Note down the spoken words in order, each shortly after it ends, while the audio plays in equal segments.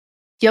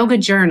Yoga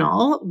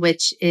Journal,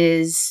 which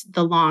is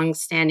the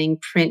long-standing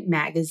print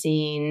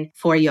magazine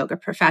for yoga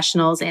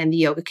professionals and the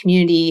yoga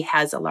community,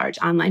 has a large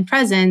online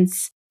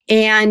presence.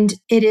 And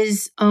it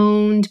is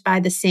owned by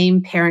the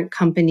same parent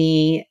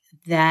company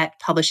that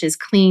publishes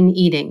Clean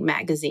Eating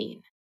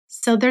magazine.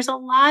 So there's a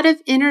lot of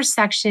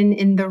intersection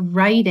in the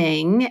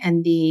writing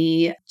and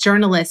the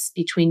journalists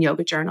between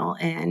Yoga Journal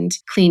and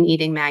Clean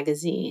Eating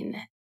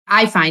magazine.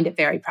 I find it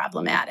very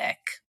problematic.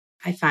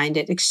 I find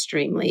it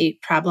extremely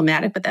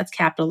problematic, but that's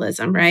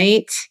capitalism,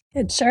 right?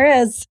 It sure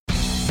is.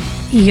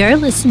 You're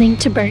listening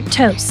to Burnt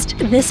Toast.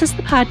 This is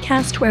the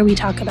podcast where we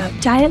talk about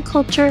diet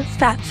culture,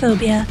 fat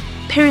phobia,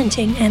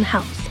 parenting, and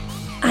health.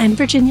 I'm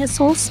Virginia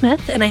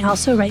Soule-Smith, and I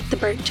also write the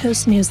Burnt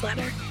Toast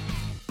newsletter.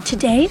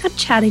 Today, I'm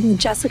chatting with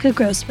Jessica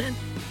Grossman.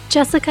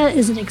 Jessica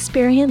is an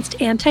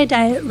experienced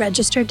anti-diet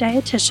registered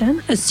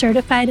dietitian, a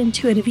certified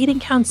intuitive eating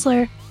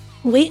counselor,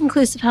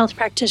 weight-inclusive health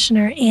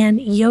practitioner,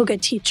 and yoga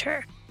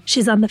teacher.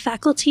 She's on the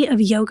faculty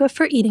of Yoga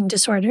for Eating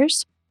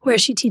Disorders, where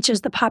she teaches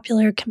the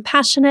popular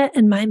Compassionate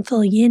and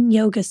Mindful Yin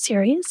Yoga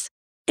series.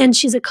 And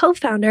she's a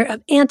co-founder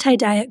of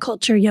Anti-Diet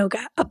Culture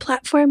Yoga, a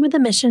platform with a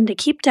mission to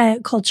keep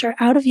diet culture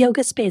out of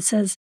yoga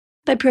spaces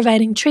by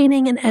providing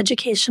training and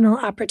educational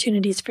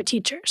opportunities for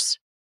teachers.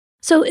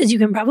 So, as you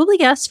can probably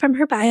guess from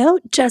her bio,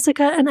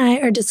 Jessica and I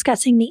are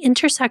discussing the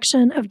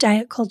intersection of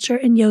diet culture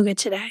and yoga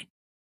today.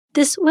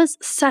 This was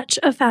such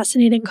a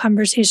fascinating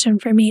conversation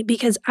for me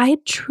because I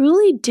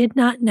truly did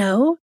not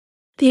know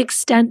the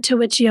extent to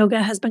which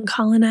yoga has been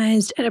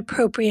colonized and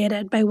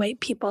appropriated by white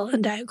people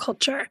and diet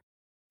culture.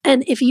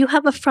 And if you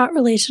have a fraught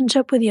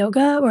relationship with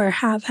yoga or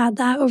have had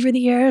that over the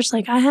years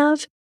like I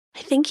have,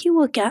 I think you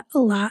will get a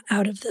lot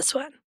out of this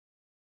one.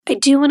 I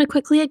do want to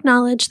quickly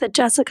acknowledge that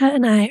Jessica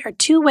and I are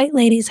two white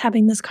ladies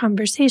having this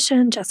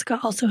conversation. Jessica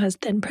also has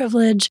thin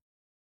privilege.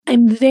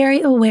 I'm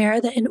very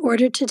aware that in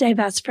order to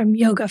divest from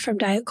yoga from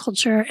diet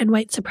culture and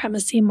white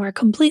supremacy more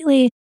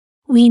completely,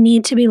 we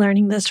need to be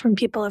learning this from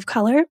people of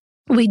color.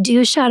 We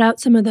do shout out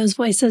some of those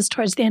voices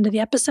towards the end of the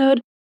episode,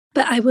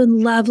 but I would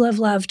love, love,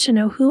 love to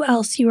know who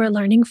else you are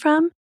learning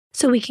from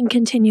so we can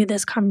continue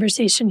this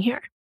conversation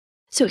here.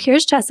 So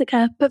here's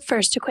Jessica, but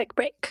first a quick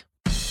break.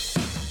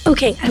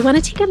 Okay, I want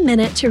to take a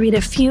minute to read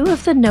a few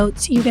of the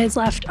notes you guys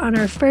left on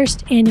our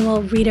first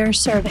annual reader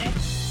survey.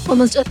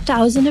 Almost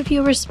 1,000 of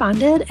you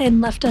responded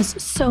and left us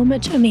so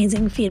much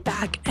amazing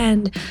feedback,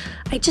 and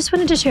I just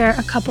wanted to share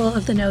a couple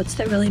of the notes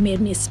that really made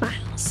me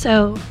smile.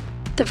 So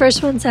the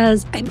first one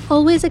says, I'm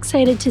always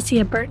excited to see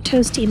a Burnt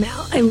Toast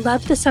email. I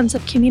love the sense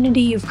of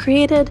community you've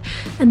created,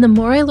 and the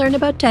more I learn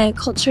about diet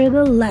culture,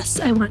 the less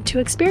I want to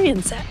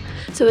experience it.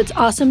 So it's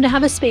awesome to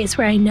have a space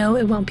where I know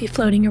it won't be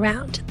floating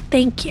around.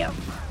 Thank you.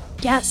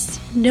 Yes,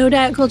 no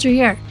diet culture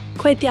here.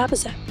 Quite the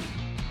opposite.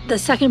 The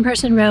second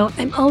person wrote,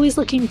 I'm always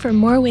looking for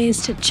more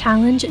ways to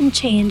challenge and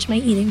change my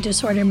eating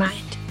disorder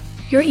mind.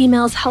 Your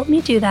emails help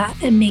me do that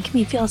and make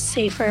me feel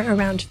safer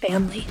around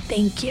family.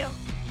 Thank you.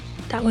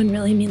 That one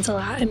really means a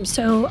lot. I'm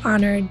so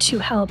honored to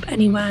help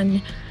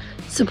anyone,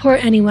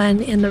 support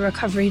anyone in the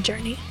recovery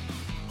journey.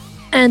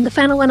 And the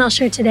final one I'll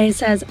share today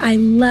says, I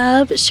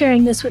love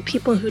sharing this with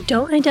people who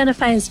don't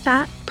identify as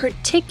fat,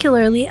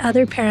 particularly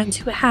other parents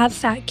who have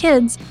fat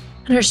kids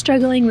and are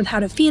struggling with how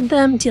to feed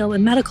them, deal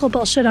with medical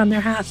bullshit on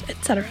their half,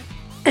 etc.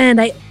 And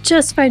I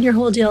just find your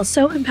whole deal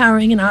so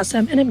empowering and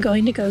awesome, and I'm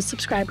going to go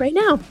subscribe right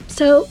now.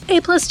 So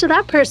A+ to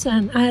that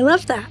person. I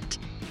love that.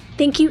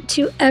 Thank you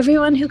to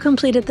everyone who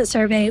completed the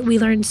survey. We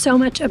learned so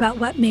much about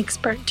what makes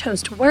Burnt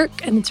Toast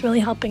work, and it's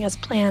really helping us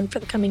plan for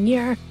the coming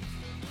year.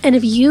 And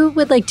if you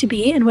would like to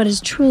be in what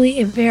is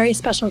truly a very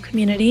special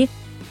community,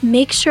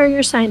 make sure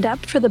you're signed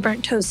up for the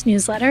Burnt Toast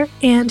newsletter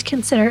and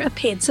consider a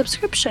paid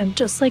subscription,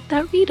 just like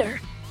that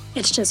reader.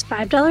 It's just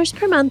 $5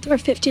 per month or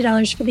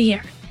 $50 for the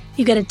year.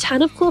 You get a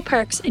ton of cool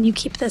perks, and you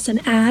keep this an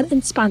ad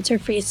and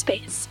sponsor-free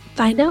space.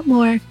 Find out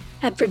more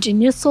at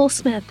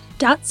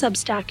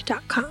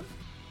virginiasoulesmith.substack.com.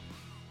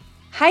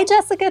 Hi,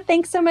 Jessica.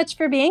 Thanks so much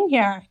for being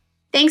here.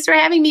 Thanks for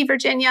having me,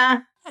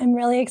 Virginia. I'm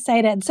really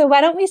excited. So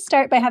why don't we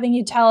start by having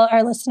you tell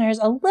our listeners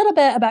a little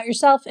bit about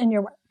yourself and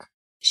your work?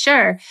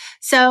 Sure.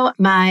 So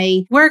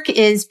my work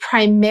is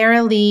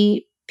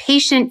primarily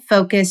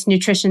patient-focused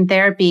nutrition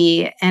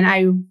therapy, and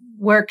I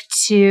work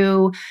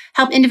to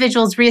help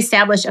individuals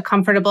reestablish a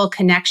comfortable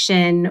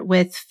connection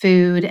with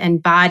food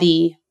and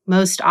body,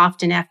 most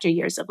often after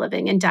years of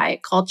living in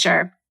diet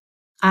culture.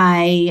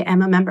 I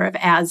am a member of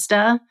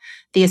ASDA,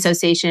 the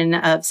Association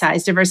of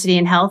Size, Diversity,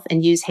 and Health,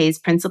 and use Hays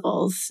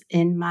principles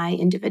in my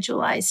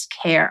individualized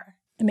care.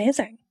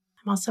 Amazing.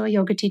 I'm also a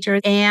yoga teacher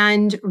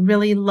and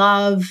really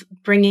love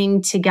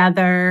bringing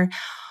together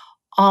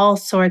all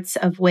sorts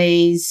of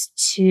ways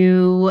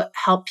to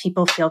help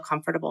people feel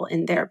comfortable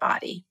in their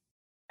body.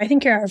 I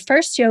think you're our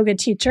first yoga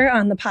teacher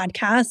on the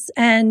podcast.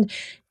 And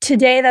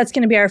today that's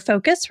going to be our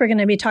focus. We're going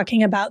to be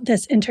talking about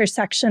this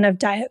intersection of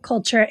diet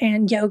culture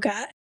and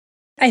yoga.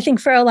 I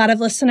think for a lot of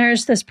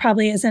listeners, this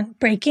probably isn't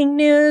breaking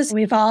news.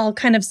 We've all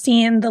kind of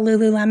seen the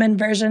Lululemon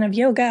version of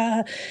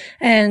yoga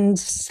and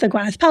the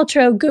Gwyneth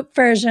Paltrow Goop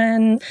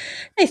version.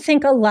 I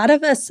think a lot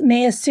of us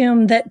may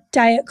assume that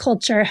diet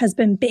culture has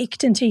been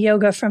baked into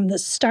yoga from the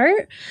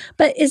start.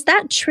 But is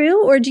that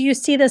true? Or do you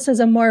see this as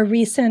a more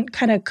recent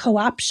kind of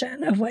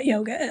co-option of what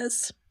yoga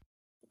is?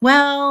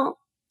 Well,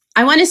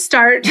 I want to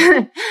start,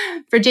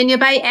 Virginia,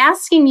 by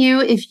asking you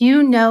if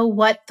you know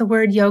what the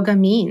word yoga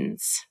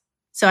means.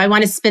 So I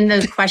want to spin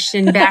the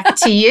question back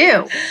to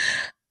you.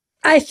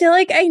 I feel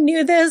like I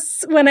knew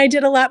this when I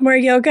did a lot more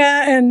yoga,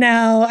 and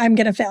now I'm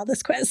going to fail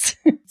this quiz.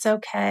 It's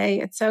okay.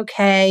 It's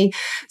okay.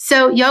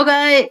 So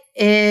yoga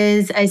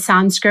is a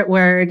Sanskrit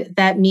word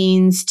that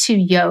means to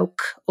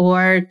yoke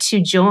or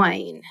to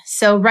join.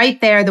 So right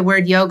there, the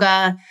word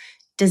yoga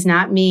does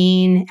not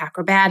mean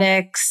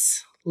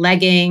acrobatics,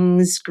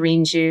 leggings,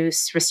 green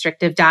juice,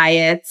 restrictive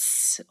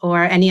diets,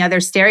 or any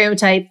other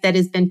stereotype that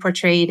has been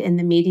portrayed in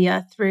the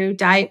media through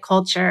diet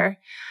culture.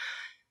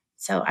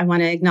 So I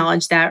want to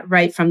acknowledge that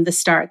right from the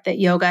start, that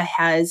yoga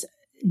has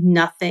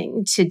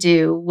nothing to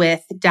do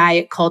with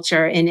diet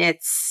culture in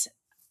its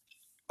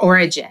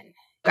origin.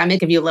 I'm going to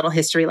give you a little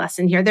history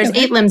lesson here. There's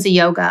 8 limbs of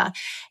yoga,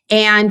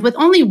 and with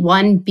only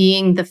one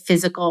being the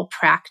physical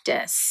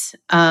practice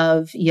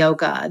of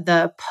yoga,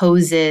 the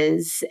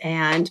poses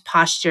and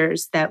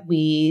postures that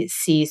we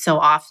see so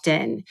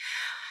often.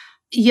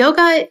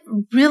 Yoga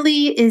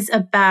really is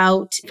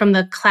about, from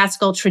the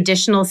classical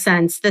traditional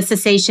sense, the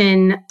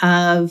cessation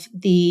of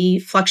the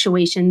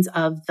fluctuations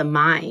of the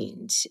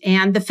mind.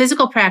 And the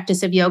physical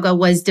practice of yoga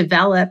was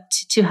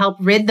developed to help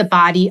rid the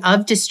body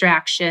of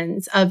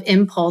distractions, of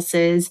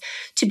impulses,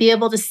 to be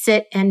able to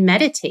sit and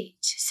meditate.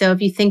 So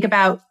if you think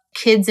about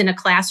kids in a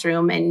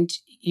classroom, and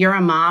you're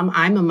a mom,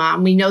 I'm a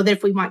mom, we know that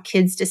if we want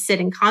kids to sit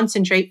and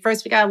concentrate,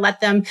 first we got to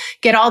let them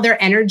get all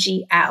their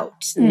energy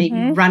out,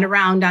 maybe run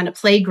around on a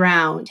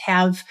playground,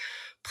 have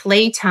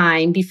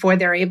playtime before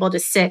they're able to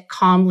sit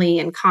calmly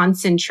and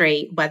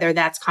concentrate, whether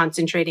that's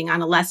concentrating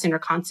on a lesson or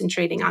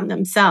concentrating on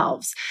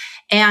themselves.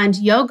 And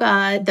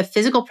yoga, the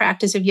physical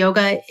practice of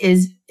yoga,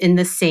 is in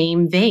the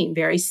same vein,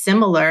 very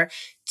similar,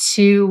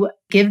 to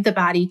give the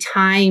body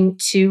time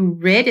to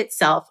rid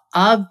itself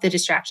of the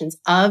distractions,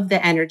 of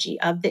the energy,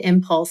 of the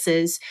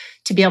impulses,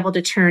 to be able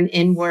to turn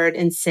inward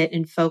and sit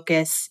and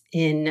focus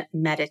in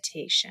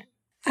meditation.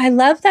 I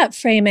love that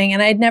framing,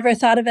 and I'd never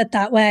thought of it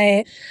that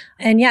way.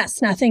 And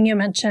yes, nothing you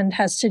mentioned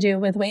has to do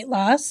with weight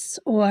loss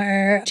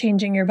or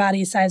changing your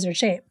body size or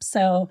shape.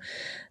 So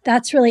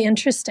that's really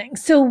interesting.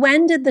 So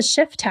when did the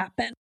shift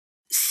happen?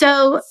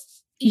 So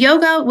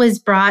yoga was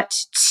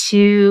brought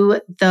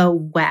to the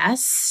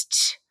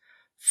West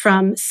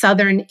from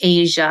Southern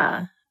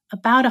Asia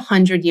about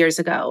 100 years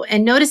ago.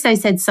 And notice I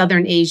said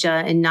Southern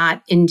Asia and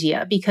not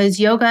India, because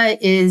yoga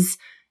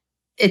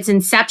its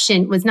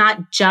inception was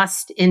not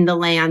just in the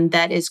land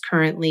that is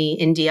currently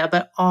India,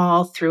 but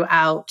all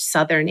throughout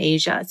Southern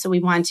Asia. So we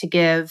want to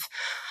give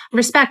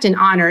respect and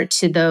honor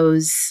to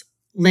those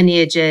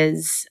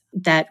lineages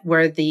that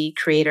were the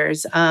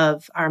creators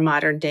of our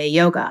modern day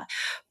yoga.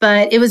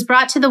 But it was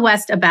brought to the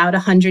West about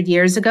 100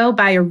 years ago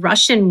by a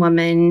Russian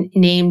woman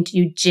named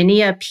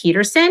Eugenia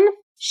Peterson.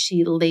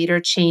 She later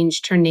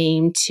changed her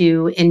name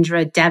to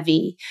Indra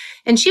Devi.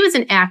 And she was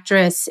an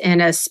actress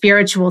and a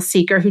spiritual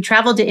seeker who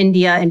traveled to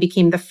India and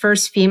became the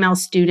first female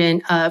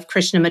student of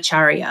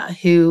Krishnamacharya,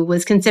 who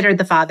was considered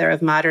the father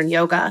of modern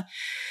yoga.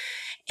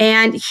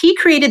 And he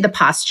created the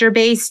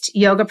posture-based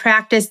yoga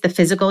practice, the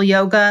physical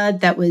yoga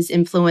that was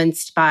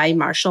influenced by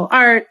martial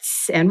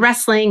arts and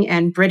wrestling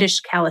and British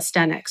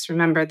calisthenics.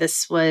 Remember,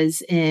 this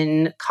was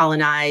in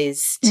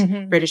colonized,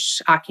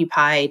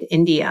 British-occupied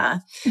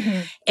India.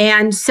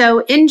 And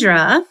so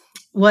Indra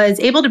was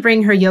able to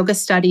bring her yoga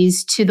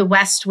studies to the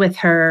West with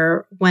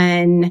her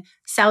when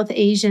South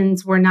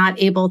Asians were not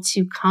able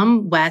to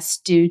come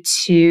West due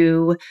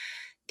to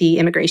the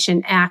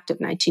Immigration Act of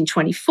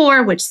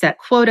 1924, which set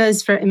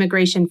quotas for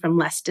immigration from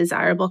less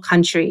desirable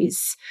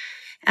countries.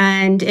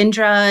 And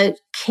Indra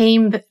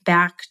came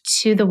back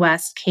to the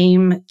West,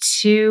 came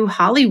to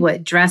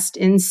Hollywood dressed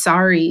in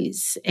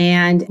saris,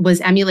 and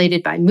was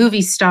emulated by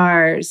movie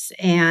stars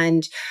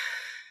and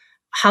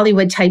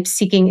Hollywood types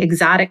seeking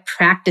exotic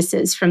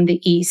practices from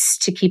the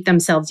East to keep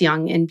themselves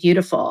young and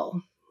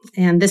beautiful.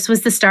 And this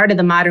was the start of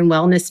the modern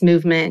wellness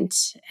movement,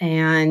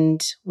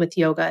 and with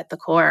yoga at the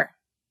core.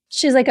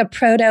 She's like a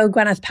proto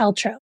Gwyneth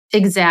Paltrow.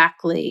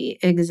 Exactly.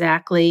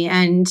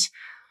 And,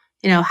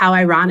 how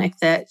ironic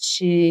that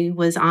she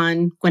was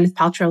on Gwyneth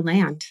Paltrow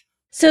land.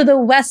 So the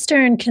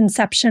Western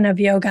conception of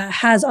yoga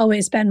has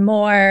always been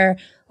more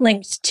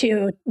linked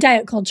to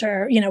diet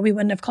culture. We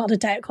wouldn't have called it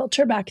diet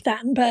culture back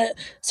then, but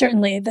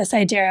certainly this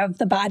idea of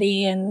the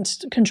body and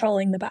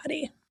controlling the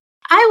body.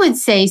 I would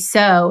say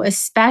so,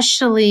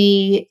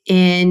 especially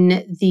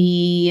in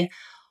the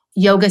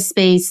yoga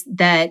space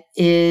that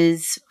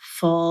is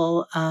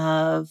full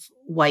of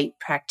white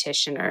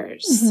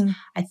practitioners.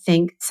 I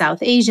think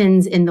South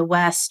Asians in the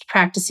West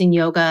practicing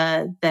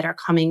yoga that are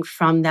coming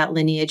from that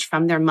lineage,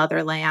 from their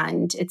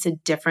motherland, it's a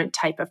different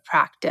type of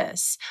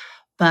practice.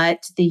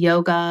 but the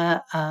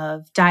yoga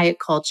of diet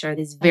culture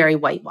is very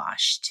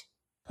whitewashed.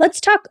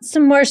 Let's talk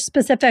some more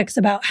specifics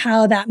about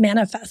how that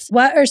manifests.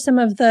 What are some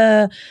of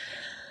the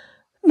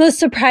most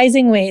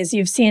surprising ways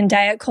you've seen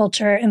diet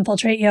culture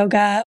infiltrate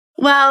yoga?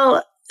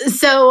 Well,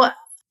 so,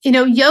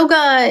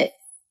 yoga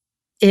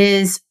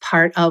is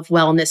part of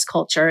wellness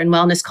culture, and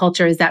wellness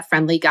culture is that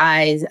friendly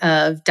guise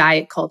of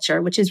diet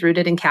culture, which is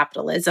rooted in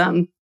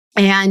capitalism.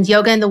 And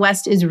yoga in the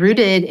West is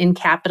rooted in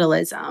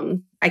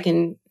capitalism. I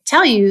can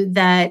tell you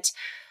that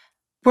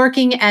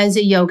working as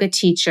a yoga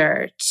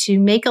teacher, to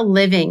make a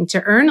living,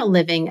 to earn a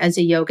living as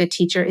a yoga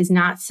teacher is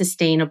not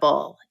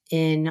sustainable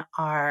in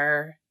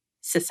our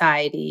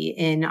society,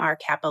 in our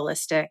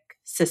capitalistic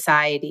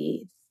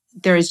society.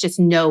 There is just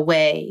no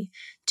way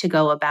to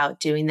go about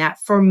doing that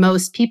for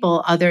most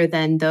people other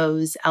than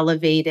those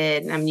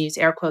elevated, and I'm going to use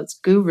air quotes,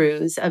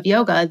 gurus of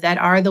yoga that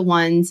are the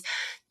ones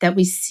that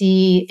we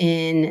see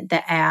in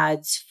the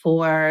ads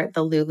for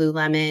the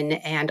Lululemon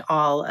and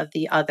all of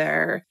the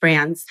other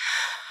brands.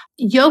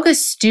 Yoga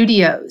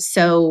studios.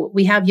 So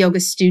we have yoga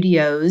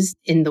studios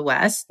in the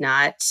West,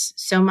 not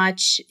so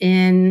much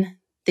in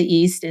the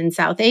East and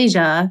South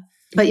Asia,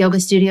 but yoga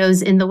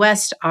studios in the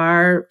West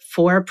are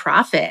for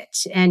profit.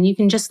 And you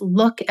can just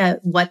look at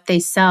what they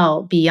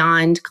sell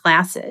beyond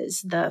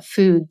classes, the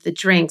food, the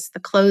drinks, the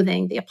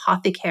clothing, the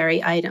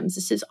apothecary items.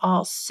 This is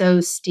all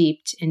so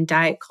steeped in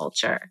diet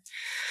culture.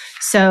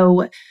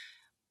 So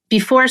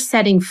before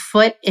setting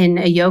foot in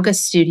a yoga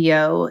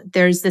studio,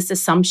 there's this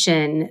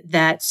assumption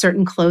that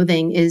certain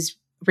clothing is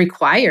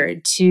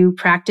required to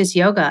practice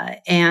yoga.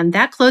 And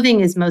that clothing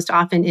is most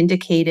often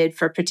indicated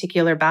for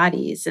particular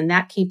bodies. And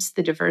that keeps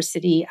the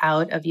diversity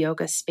out of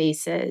yoga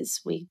spaces.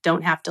 We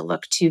don't have to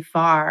look too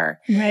far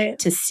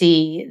to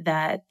see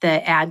that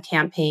the ad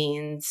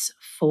campaigns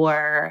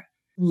for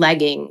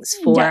leggings,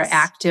 for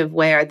active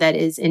wear that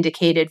is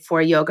indicated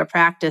for yoga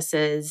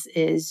practices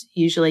is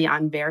usually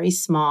on very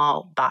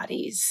small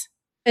bodies.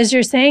 As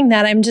you're saying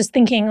that, I'm just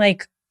thinking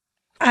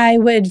I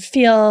would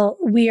feel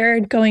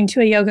weird going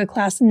to a yoga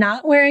class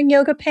not wearing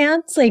yoga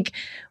pants.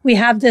 We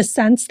have this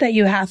sense that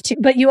you have to,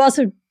 but you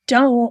also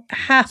don't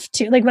have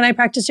to. When I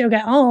practice yoga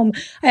at home,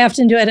 I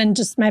often do it in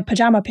just my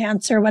pajama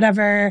pants or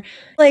whatever.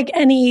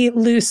 Any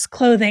loose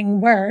clothing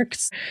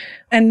works.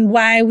 And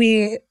why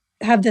we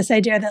have this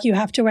idea that you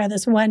have to wear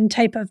this one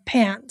type of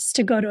pants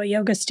to go to a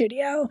yoga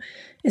studio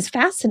is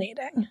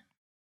fascinating.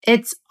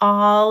 It's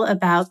all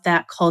about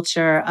that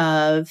culture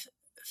of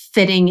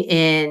fitting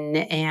in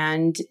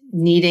and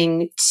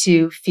needing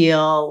to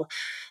feel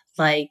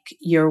like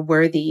you're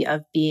worthy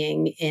of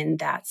being in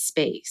that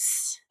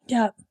space.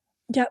 Yep.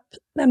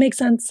 That makes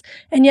sense.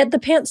 And yet the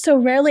pants so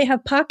rarely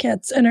have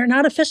pockets and are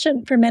not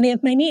efficient for many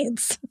of my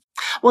needs.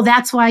 Well,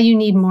 that's why you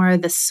need more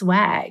of the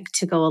swag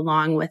to go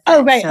along with it.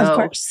 Oh, right. So of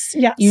course.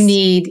 Yes. You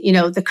need,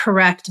 the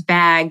correct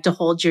bag to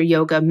hold your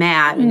yoga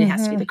mat. And it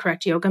has to be the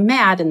correct yoga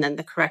mat and then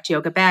the correct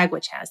yoga bag,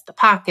 which has the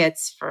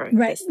pockets for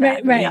this,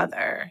 that, and the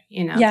other.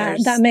 Yeah,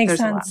 that makes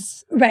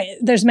sense. Right.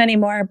 There's many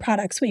more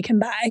products we can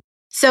buy.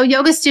 So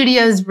yoga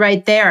studios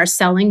right there are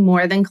selling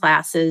more than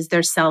classes.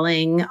 They're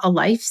selling a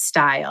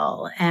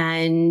lifestyle.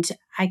 And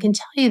I can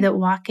tell you that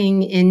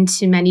walking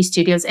into many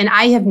studios, and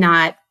I have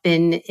not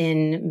been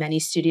in many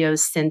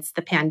studios since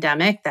the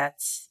pandemic.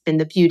 That's been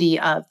the beauty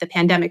of the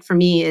pandemic for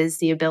me, is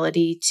the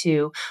ability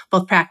to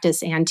both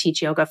practice and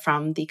teach yoga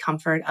from the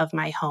comfort of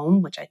my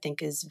home, which I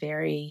think is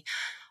very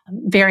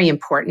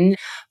important.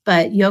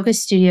 But yoga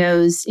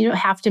studios,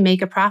 have to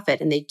make a profit,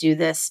 and they do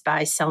this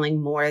by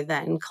selling more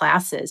than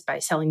classes, by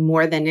selling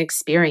more than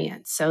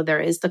experience. So there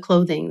is the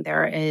clothing,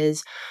 there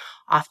is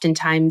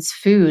oftentimes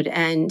food.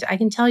 And I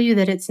can tell you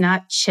that it's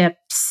not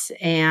chips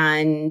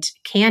and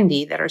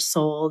candy that are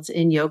sold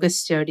in yoga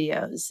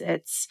studios.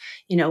 It's,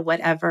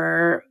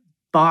 whatever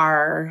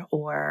bar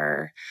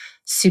or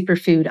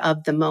superfood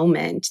of the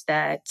moment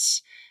that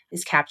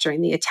is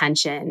capturing the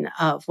attention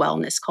of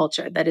wellness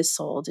culture that is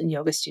sold in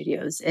yoga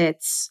studios.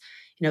 It's,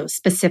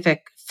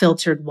 specific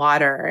filtered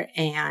water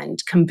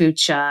and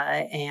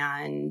kombucha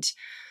and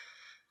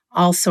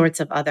all sorts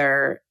of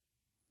other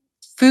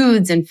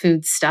foods and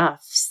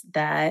foodstuffs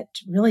that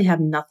really have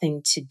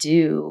nothing to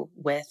do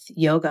with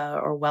yoga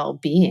or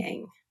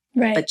well-being,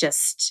 but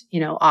just,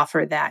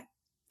 offer that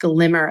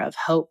glimmer of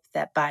hope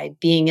that by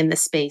being in the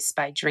space,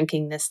 by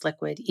drinking this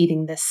liquid,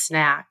 eating this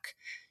snack,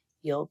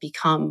 you'll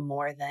become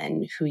more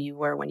than who you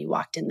were when you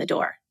walked in the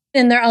door.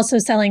 And they're also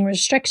selling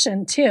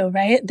restriction too,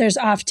 right? There's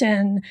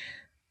often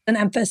an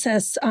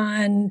emphasis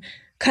on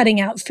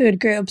cutting out food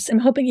groups. I'm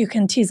hoping you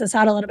can tease us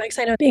out a little bit, because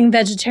I know being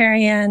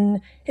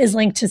vegetarian is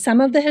linked to some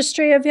of the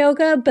history of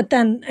yoga, but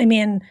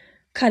then,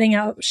 cutting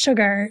out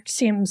sugar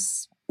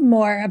seems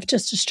more of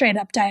just a straight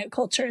up diet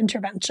culture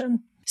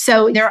intervention.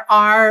 So there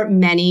are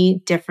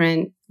many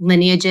different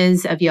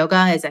lineages of yoga.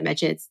 As I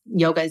mentioned,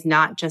 yoga is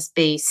not just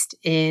based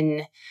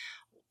in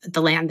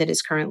the land that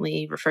is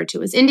currently referred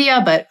to as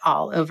India, but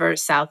all over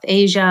South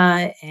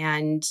Asia,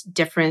 and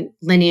different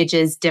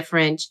lineages,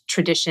 different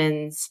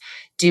traditions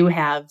do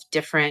have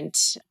different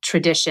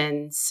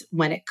traditions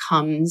when it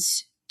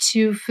comes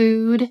to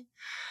food.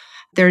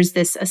 There's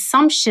this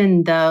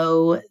assumption,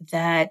 though,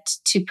 that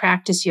to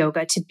practice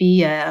yoga, to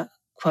be a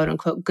quote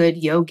unquote good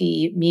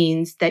yogi,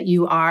 means that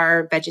you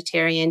are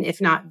vegetarian, if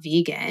not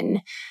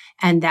vegan.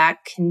 And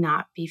that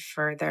cannot be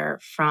further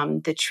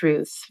from the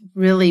truth.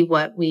 Really,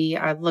 what we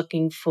are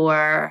looking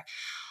for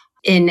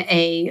in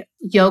a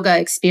yoga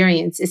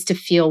experience is to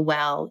feel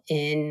well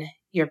in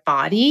your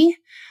body.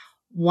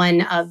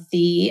 One of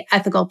the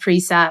ethical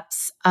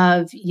precepts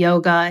of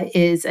yoga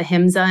is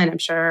ahimsa, and I'm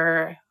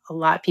sure a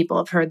lot of people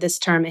have heard this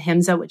term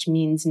ahimsa, which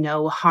means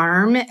no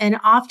harm, and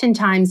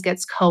oftentimes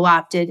gets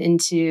co-opted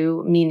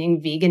into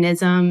meaning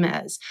veganism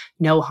as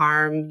no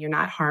harm, you're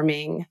not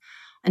harming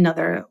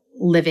another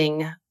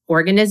living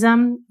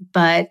organism.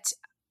 But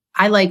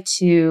I like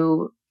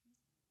to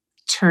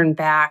turn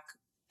back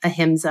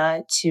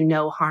ahimsa to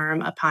no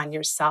harm upon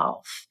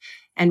yourself.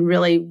 And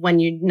really, when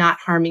you're not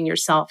harming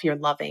yourself, you're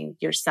loving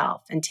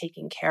yourself and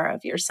taking care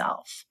of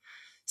yourself.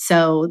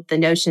 So the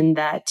notion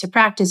that to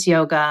practice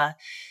yoga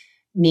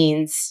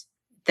means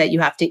that you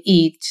have to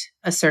eat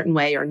a certain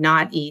way or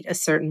not eat a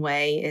certain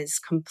way is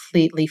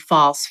completely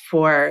false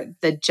for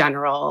the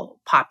general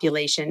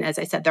population. As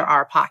I said, there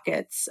are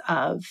pockets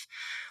of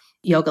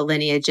yoga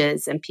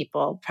lineages and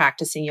people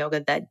practicing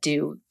yoga that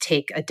do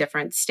take a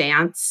different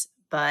stance.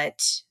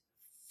 But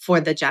for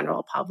the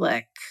general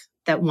public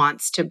that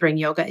wants to bring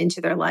yoga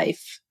into their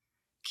life,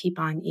 keep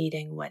on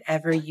eating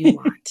whatever you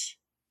want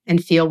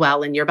and feel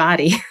well in your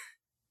body.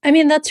 I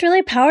mean, that's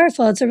really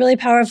powerful. It's a really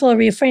powerful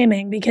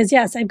reframing because,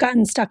 yes, I've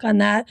gotten stuck on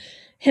that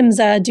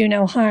himsa, do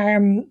no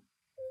harm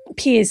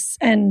piece.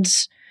 And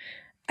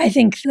I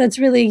think that's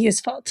really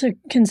useful to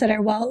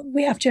consider, well,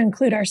 we have to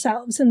include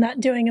ourselves in that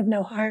doing of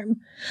no harm.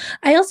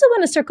 I also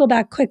want to circle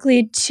back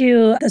quickly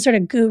to the sort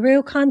of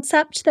guru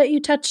concept that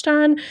you touched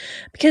on,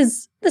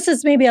 because this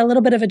is maybe a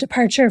little bit of a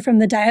departure from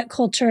the diet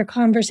culture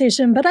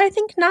conversation, but I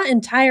think not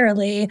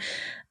entirely.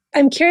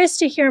 I'm curious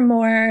to hear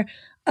more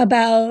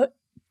about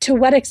to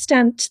what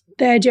extent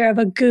the idea of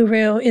a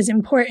guru is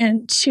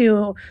important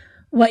to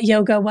what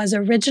yoga was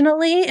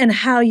originally and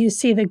how you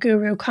see the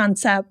guru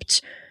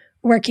concept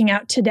working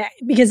out today.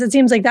 Because it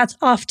seems like that's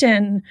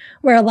often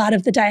where a lot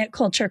of the diet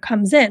culture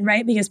comes in,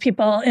 right? Because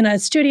people in a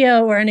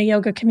studio or in a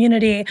yoga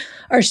community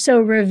are so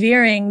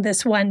revering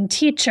this one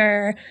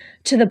teacher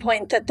to the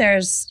point that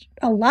there's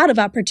a lot of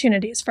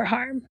opportunities for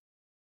harm.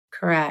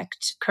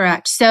 Correct.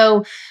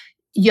 So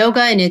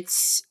yoga in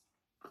its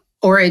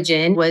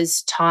origin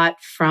was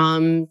taught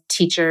from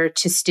teacher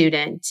to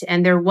student,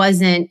 and there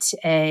wasn't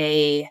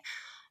a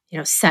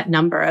set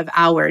number of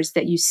hours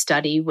that you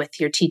study with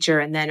your teacher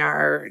and then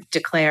are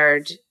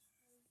declared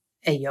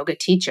a yoga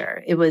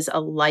teacher. It was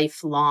a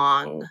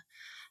lifelong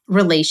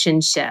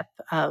relationship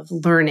of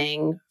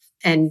learning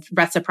and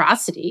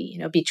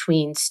reciprocity,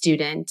 between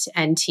student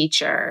and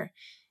teacher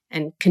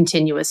and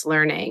continuous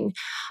learning.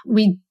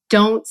 We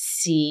don't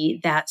see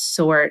that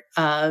sort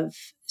of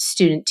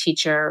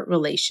student-teacher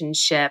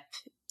relationship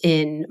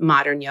in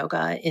modern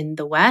yoga in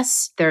the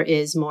West. There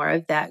is more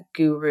of that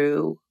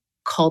guru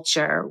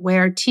culture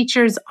where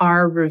teachers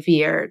are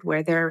revered,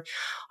 where they're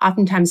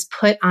oftentimes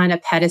put on a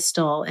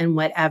pedestal, and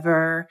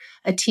whatever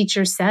a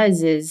teacher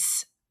says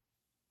is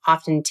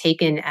often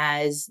taken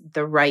as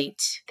the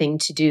right thing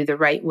to do, the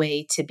right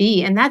way to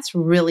be. And that's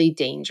really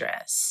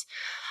dangerous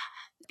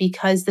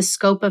because the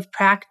scope of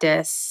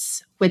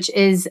practice, which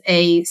is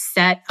a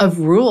set of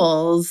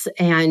rules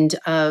and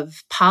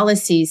of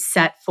policies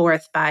set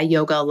forth by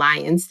Yoga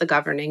Alliance, the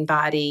governing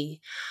body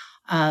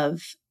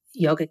of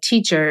yoga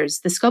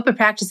teachers, the scope of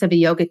practice of a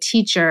yoga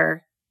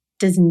teacher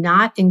does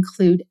not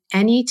include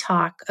any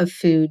talk of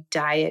food,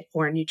 diet,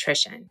 or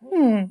nutrition.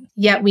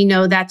 Yet we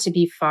know that to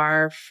be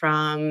far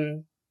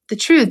from the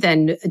truth,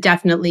 and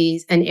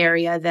definitely an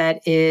area that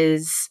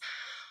is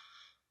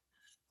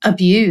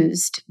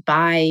abused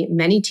by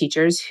many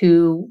teachers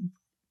who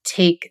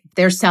take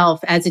their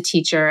self as a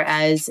teacher,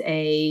 as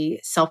a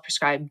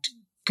self-prescribed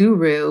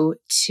guru,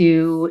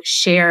 to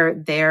share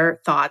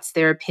their thoughts,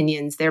 their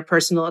opinions, their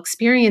personal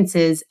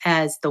experiences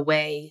as the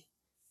way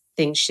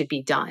things should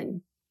be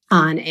done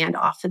on and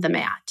off of the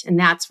mat. And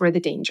that's where the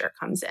danger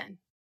comes in.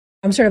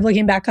 I'm sort of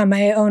looking back on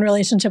my own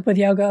relationship with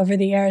yoga over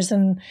the years,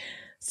 and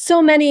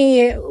so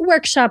many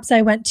workshops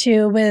I went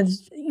to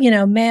with,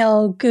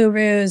 male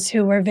gurus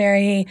who were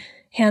very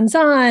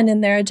hands-on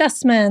in their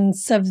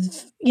adjustments of,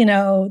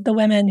 the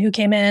women who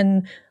came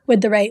in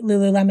with the right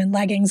Lululemon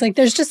leggings. Like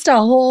there's just a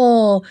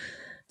whole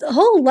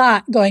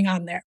lot going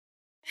on there.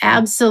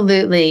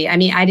 Absolutely. I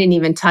mean, I didn't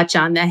even touch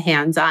on the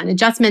hands-on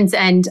adjustments,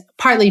 and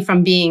partly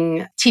from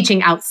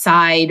teaching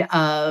outside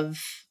of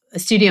a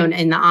studio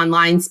in the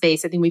online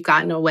space, I think we've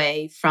gotten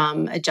away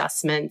from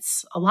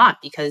adjustments a lot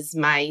because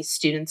my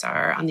students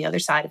are on the other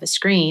side of a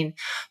screen.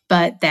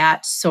 But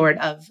that sort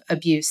of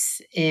abuse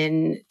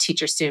in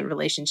teacher-student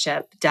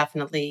relationship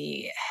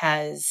definitely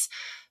has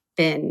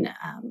been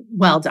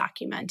well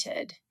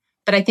documented.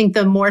 But I think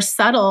the more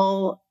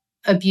subtle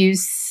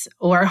abuse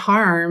or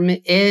harm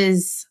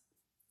is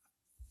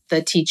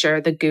the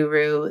teacher, the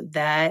guru,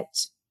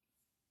 that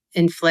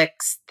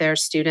inflicts their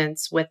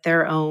students with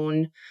their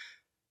own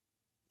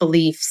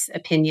beliefs,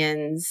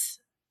 opinions,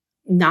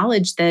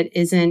 knowledge that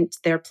isn't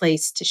their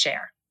place to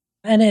share.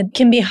 And it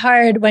can be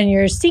hard when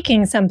you're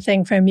seeking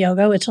something from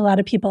yoga, which a lot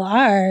of people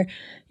are.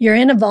 You're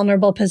in a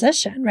vulnerable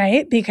position,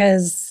 right?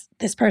 Because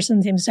this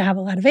person seems to have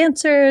a lot of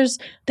answers.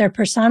 They're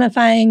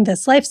personifying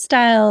this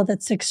lifestyle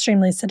that's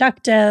extremely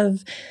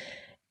seductive.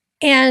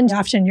 And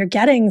often you're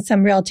getting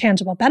some real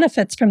tangible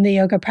benefits from the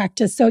yoga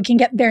practice. So it can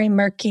get very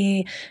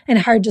murky and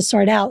hard to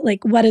sort out,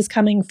 like what is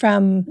coming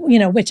from,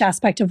 which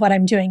aspect of what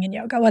I'm doing in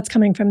yoga, what's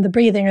coming from the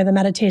breathing or the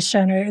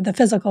meditation or the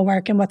physical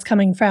work, and what's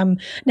coming from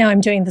now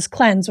I'm doing this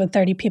cleanse with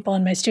 30 people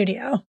in my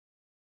studio.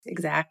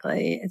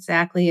 Exactly.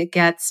 It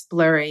gets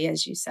blurry,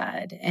 as you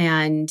said.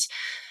 And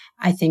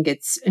I think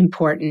it's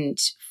important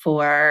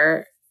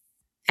for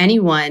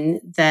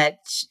anyone that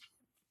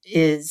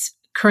is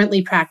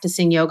currently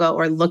practicing yoga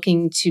or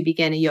looking to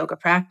begin a yoga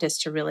practice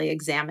to really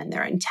examine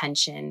their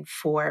intention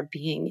for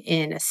being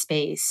in a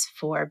space,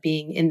 for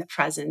being in the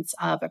presence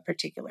of a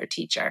particular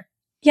teacher.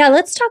 Yeah,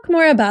 let's talk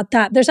more about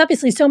that. There's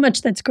obviously so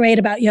much that's great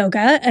about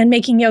yoga, and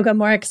making yoga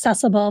more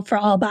accessible for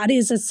all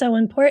bodies is so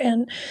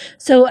important.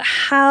 So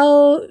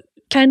how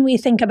can we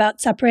think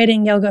about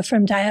separating yoga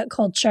from diet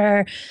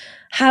culture?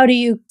 How do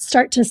you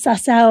start to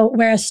suss out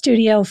where a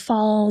studio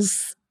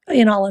falls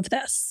in all of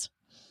this?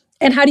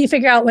 And how do you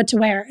figure out what to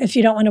wear if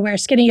you don't want to wear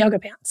skinny yoga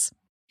pants?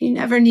 You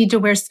never need to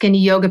wear skinny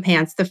yoga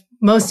pants. The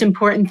most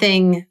important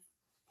thing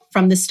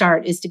from the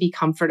start is to be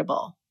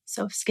comfortable.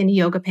 So if skinny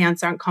yoga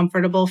pants aren't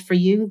comfortable for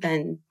you,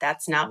 then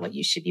that's not what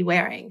you should be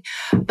wearing.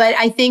 But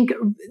I think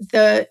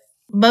the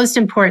most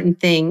important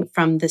thing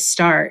from the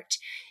start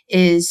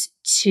is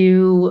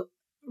to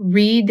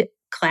read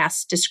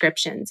class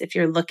descriptions. If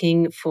you're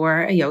looking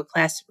for a yoga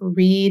class,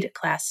 read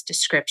class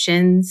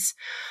descriptions.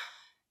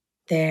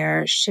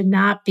 There should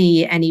not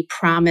be any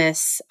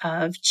promise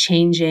of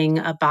changing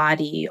a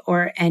body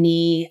or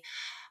any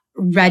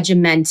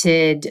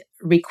regimented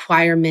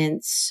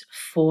requirements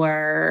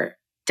for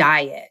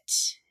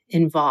diet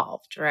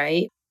involved,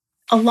 right?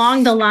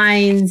 Along the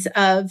lines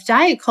of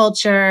diet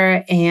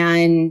culture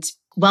and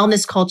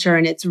wellness culture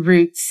and its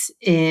roots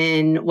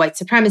in white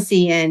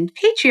supremacy and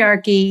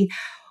patriarchy,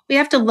 we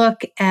have to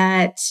look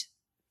at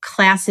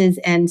classes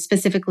and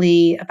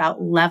specifically about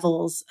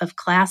levels of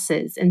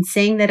classes. And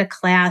saying that a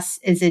class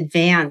is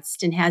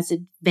advanced and has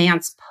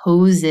advanced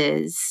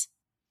poses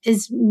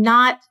is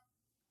not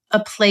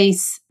a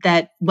place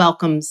that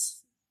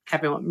welcomes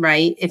everyone,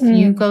 right? If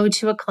you go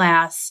to a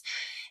class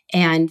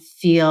and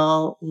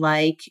feel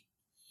like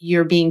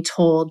you're being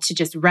told to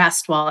just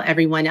rest while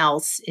everyone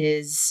else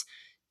is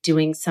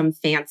doing some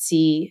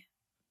fancy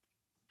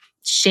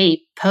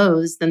shape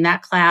pose, then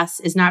that class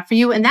is not for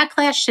you. And that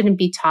class shouldn't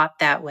be taught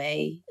that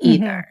way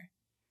either.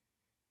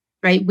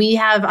 Right? We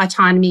have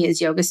autonomy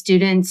as yoga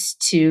students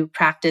to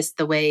practice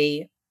the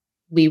way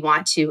we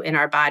want to in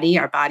our body.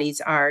 Our bodies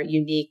are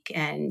unique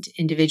and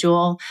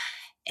individual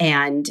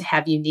and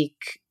have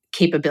unique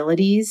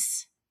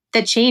capabilities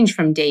that change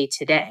from day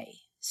to day.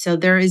 So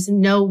there is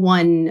no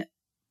one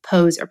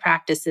pose or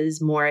practice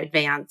is more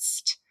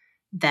advanced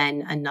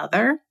than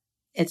another.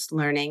 It's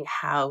learning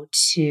how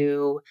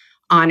to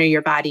honor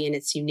your body and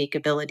its unique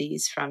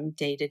abilities from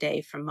day to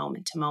day, from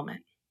moment to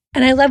moment.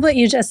 And I love what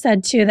you just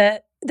said too,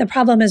 that the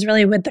problem is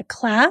really with the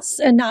class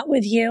and not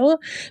with you,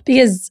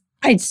 because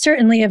I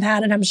certainly have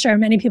had, and I'm sure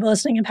many people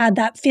listening have had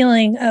that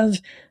feeling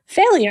of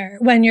failure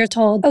when you're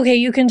told, okay,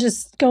 you can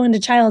just go into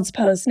child's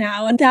pose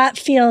now. And that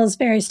feels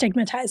very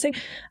stigmatizing.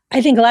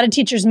 I think a lot of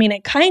teachers mean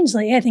it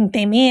kindly. I think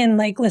they mean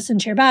like, listen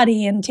to your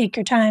body and take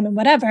your time and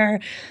whatever.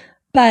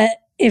 But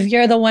if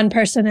you're the one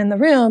person in the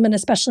room, and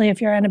especially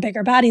if you're in a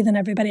bigger body than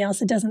everybody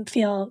else, it doesn't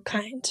feel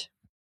kind.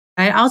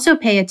 I also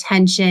pay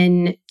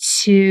attention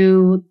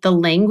to the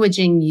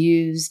languaging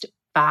used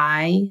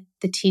by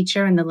the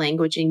teacher and the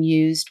languaging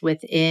used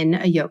within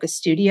a yoga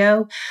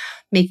studio,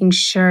 making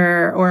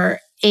sure or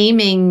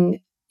aiming,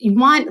 you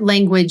want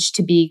language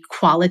to be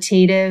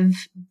qualitative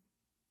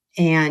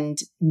and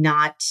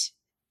not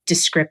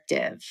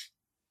descriptive.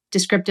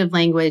 Descriptive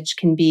language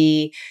can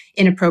be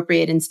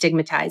inappropriate and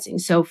stigmatizing.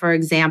 So, for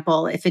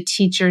example, if a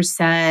teacher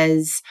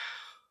says,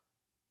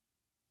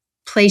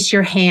 place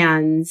your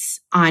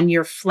hands on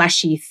your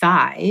fleshy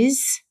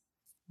thighs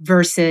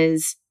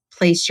versus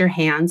place your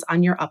hands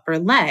on your upper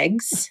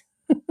legs,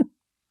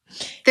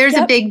 there's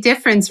a big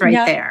difference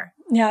right there.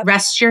 Yep.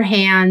 Rest your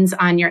hands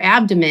on your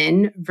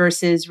abdomen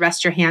versus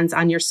rest your hands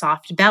on your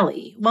soft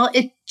belly. Well,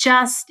 it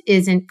just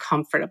isn't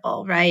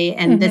comfortable, right?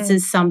 And this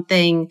is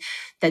something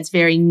that's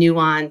very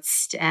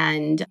nuanced.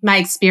 And my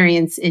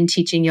experience in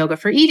teaching yoga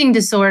for eating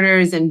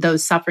disorders and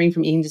those suffering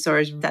from eating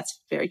disorders,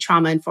 that's very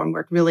trauma-informed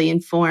work, really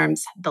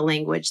informs the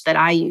language that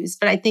I use.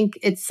 But I think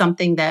it's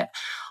something that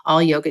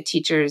all yoga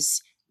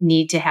teachers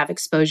need to have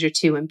exposure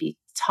to and be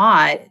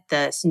taught,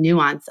 this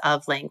nuance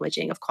of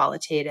languaging, of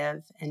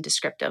qualitative and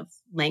descriptive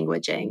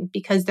languaging,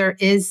 because there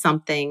is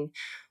something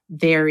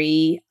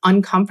very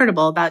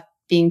uncomfortable about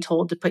being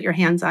told to put your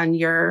hands on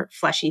your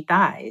fleshy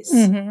thighs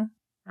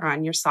or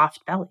on your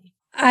soft belly.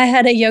 I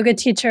had a yoga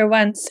teacher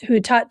once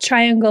who taught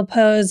triangle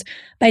pose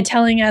by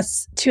telling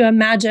us to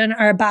imagine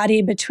our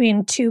body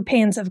between two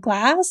panes of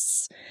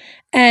glass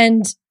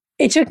And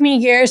it took me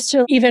years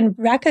to even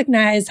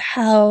recognize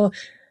how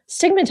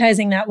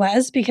stigmatizing that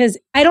was, because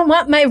I don't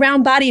want my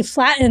round body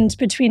flattened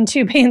between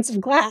two panes of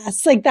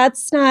glass. Like,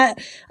 that's not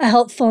a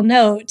helpful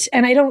note.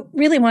 And I don't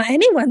really want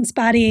anyone's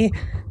body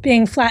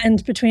being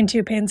flattened between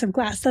two panes of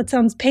glass. That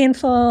sounds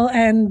painful.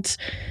 And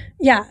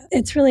yeah,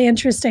 it's really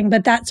interesting.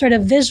 But that sort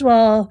of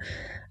visual,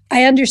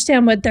 I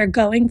understand what they're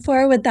going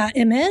for with that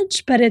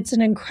image, but it's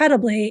an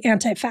incredibly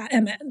anti-fat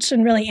image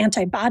and really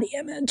anti-body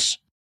image.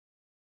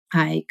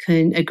 I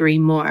couldn't agree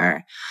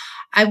more.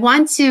 I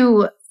want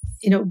to,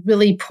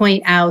 really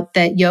point out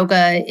that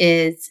yoga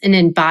is an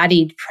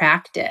embodied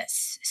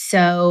practice.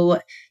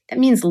 So that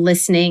means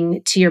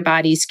listening to your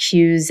body's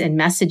cues and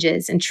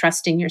messages and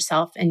trusting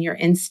yourself and your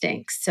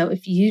instincts. So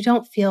if you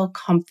don't feel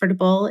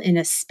comfortable in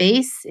a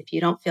space, if you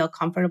don't feel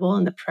comfortable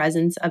in the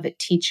presence of a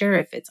teacher,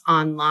 if it's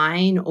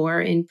online or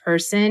in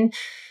person,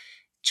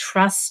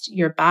 trust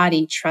your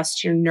body,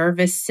 trust your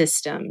nervous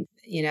system,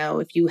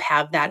 if you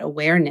have that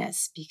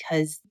awareness,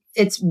 because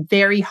it's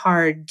very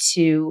hard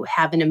to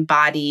have an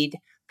embodied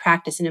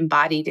practice, an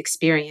embodied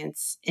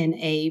experience in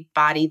a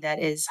body that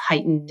is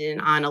heightened and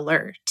on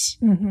alert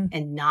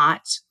and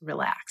not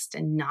relaxed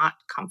and not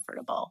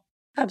comfortable.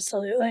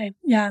 Absolutely.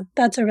 Yeah,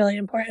 that's a really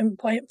important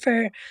point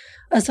for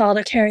us all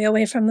to carry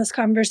away from this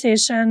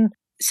conversation.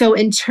 So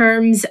in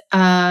terms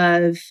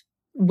of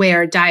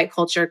where diet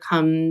culture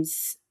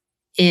comes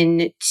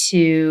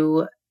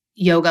into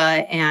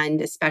yoga,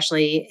 and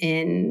especially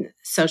in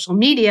social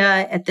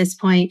media at this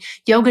point,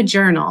 Yoga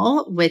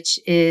Journal, which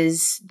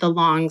is the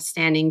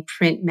long-standing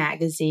print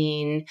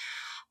magazine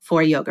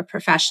for yoga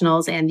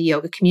professionals and the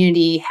yoga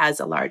community, has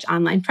a large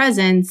online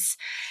presence.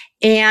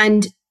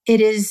 And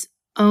it is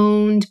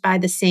owned by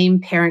the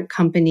same parent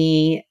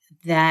company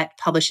that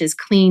publishes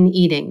Clean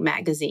Eating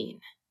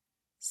magazine.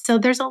 So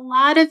there's a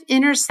lot of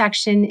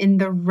intersection in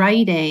the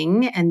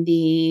writing and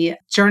the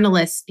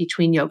journalists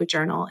between Yoga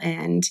Journal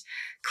and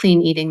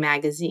Clean Eating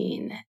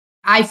magazine.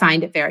 I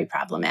find it very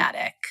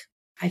problematic.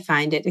 I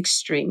find it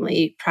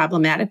extremely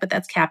problematic, but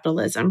that's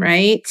capitalism,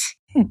 right?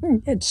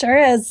 It sure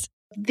is.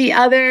 The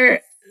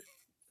other,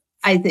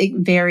 I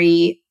think,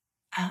 very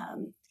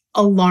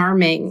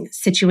alarming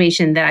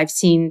situation that I've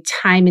seen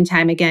time and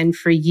time again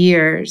for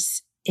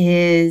years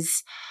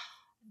is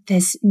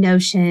this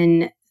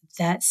notion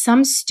that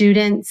some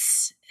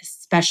students,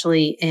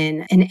 especially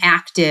in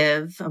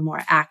a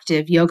more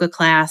active yoga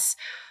class,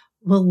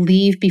 will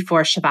leave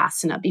before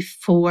Shavasana,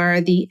 before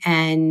the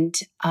end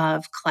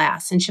of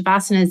class. And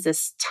Shavasana is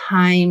this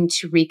time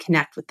to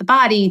reconnect with the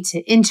body, to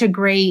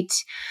integrate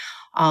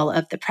all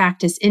of the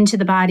practice into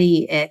the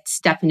body. Its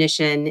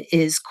definition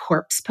is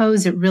corpse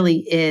pose. It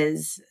really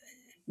is,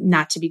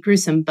 not to be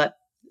gruesome, but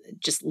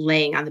just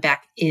laying on the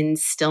back in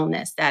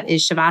stillness. That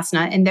is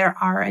Shavasana. And there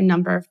are a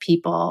number of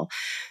people,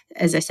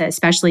 as I said,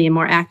 especially in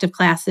more active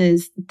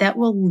classes, that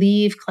will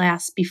leave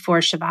class before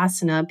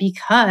Shavasana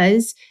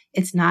because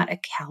it's not a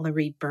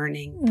calorie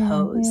burning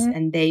pose.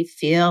 And they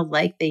feel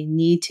like they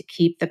need to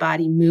keep the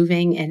body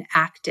moving and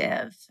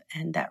active,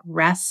 and that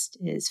rest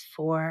is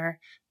for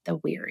the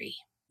weary.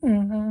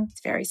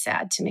 It's very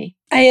sad to me.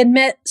 I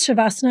admit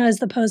Shavasana is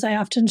the pose I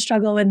often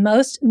struggle with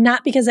most,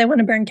 not because I want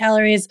to burn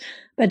calories,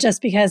 but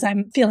just because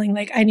I'm feeling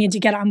like I need to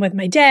get on with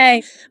my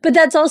day. But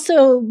that's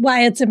also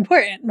why it's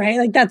important, right?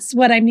 Like, that's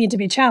what I need to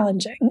be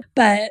challenging.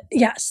 But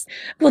yes,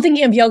 well,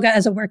 thinking of yoga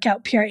as a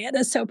workout period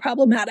is so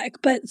problematic,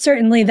 but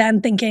certainly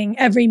then thinking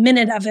every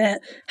minute of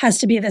it has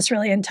to be this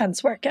really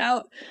intense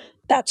workout.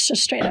 That's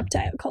just straight up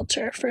diet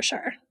culture for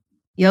sure.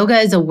 Yoga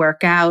as a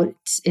workout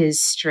is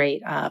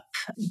straight up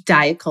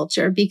diet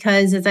culture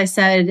because, as I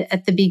said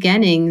at the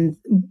beginning,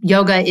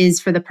 yoga is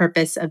for the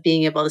purpose of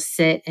being able to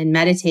sit and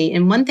meditate.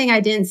 And one thing I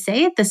didn't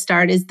say at the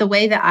start is the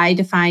way that I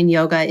define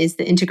yoga is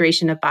the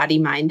integration of body,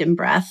 mind, and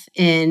breath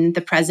in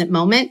the present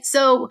moment.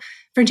 So,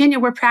 Virginia,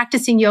 we're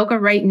practicing yoga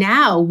right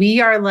now.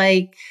 We are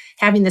like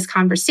having this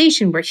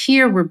conversation. We're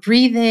here, we're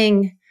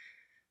breathing.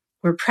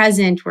 We're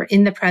present. We're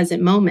in the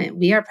present moment.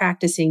 We are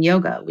practicing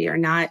yoga. We are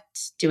not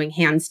doing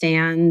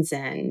handstands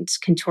and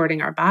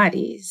contorting our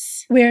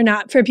bodies. We are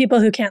not. For people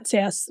who can't see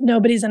us,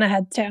 nobody's in a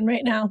headstand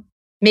right now.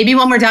 Maybe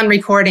when we're done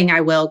recording, I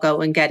will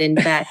go and get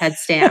into that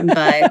headstand.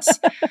 But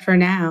for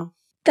now.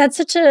 That's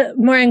such a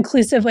more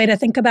inclusive way to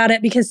think about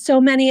it, because so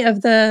many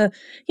of the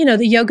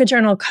Yoga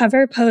Journal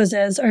cover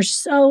poses are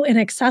so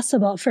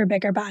inaccessible for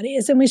bigger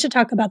bodies. And we should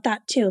talk about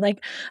that too.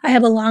 Like, I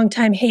have a long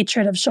time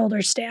hatred of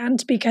shoulder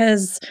stand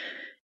because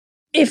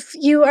if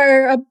you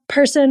are a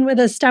person with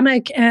a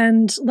stomach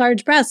and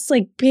large breasts,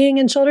 like, being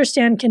in shoulder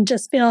stand can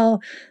just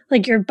feel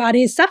like your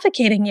body is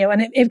suffocating you.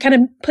 And it kind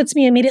of puts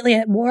me immediately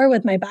at war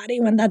with my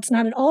body when that's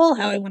not at all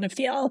how I want to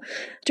feel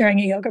during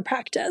a yoga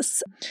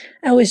practice.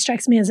 It always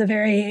strikes me as a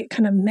very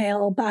kind of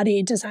male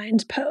body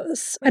designed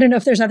pose. I don't know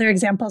if there's other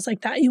examples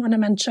like that you want to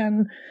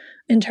mention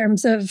in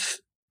terms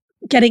of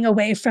getting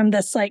away from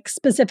this like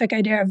specific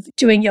idea of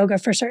doing yoga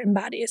for certain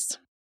bodies.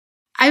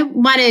 I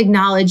want to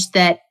acknowledge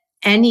that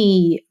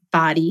any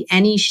body,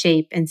 any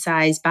shape and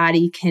size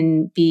body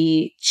can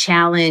be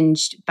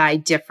challenged by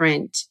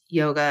different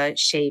yoga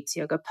shapes,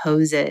 yoga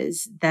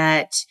poses,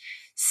 that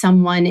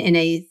someone in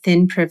a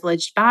thin,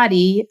 privileged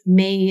body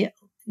may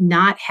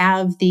not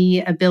have the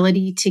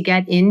ability to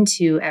get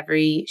into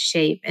every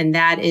shape. And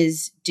that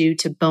is due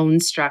to bone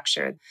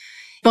structure.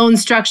 Bone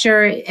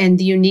structure and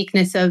the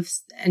uniqueness of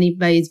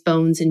anybody's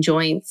bones and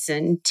joints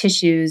and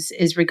tissues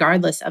is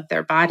regardless of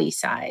their body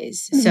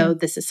size. Mm-hmm. So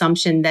this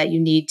assumption that you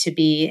need to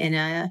be in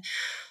a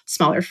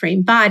smaller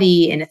frame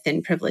body, in a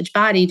thin, privileged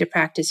body to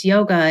practice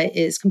yoga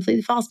is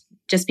completely false.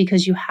 Just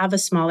because you have a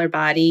smaller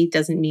body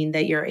doesn't mean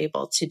that you're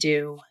able to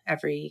do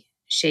every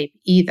shape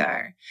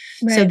either.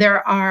 Right. So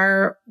there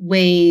are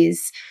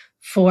ways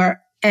for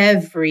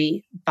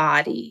every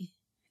body,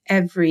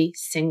 every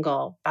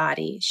single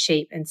body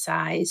shape and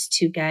size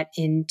to get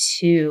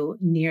into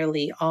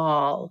nearly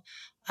all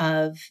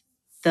of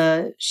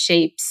the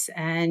shapes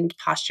and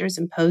postures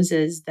and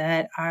poses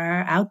that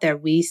are out there.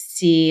 We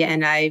see,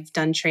 and I've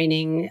done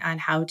training on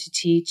how to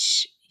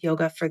teach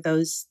yoga for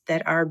those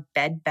that are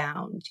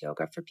bed-bound,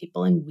 yoga for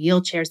people in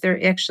wheelchairs. There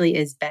actually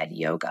is bed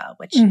yoga,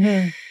 which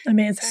amazing,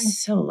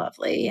 is so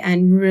lovely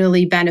and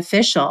really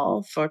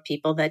beneficial for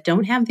people that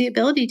don't have the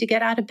ability to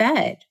get out of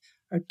bed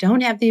or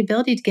don't have the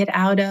ability to get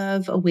out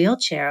of a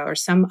wheelchair or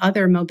some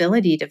other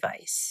mobility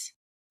device.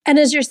 And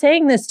as you're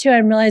saying this too,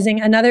 I'm realizing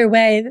another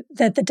way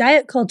that the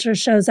diet culture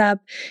shows up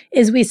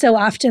is we so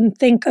often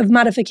think of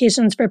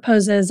modifications for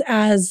poses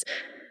as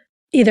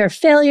either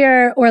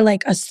failure or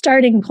like a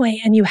starting point,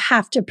 and you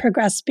have to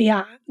progress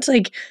beyond.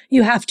 Like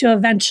you have to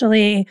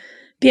eventually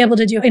be able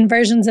to do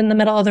inversions in the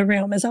middle of the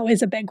room is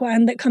always a big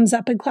one that comes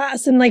up in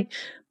class. And like,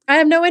 I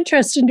have no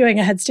interest in doing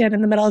a headstand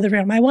in the middle of the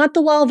room. I want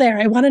the wall there.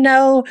 I want to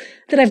know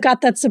that I've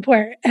got that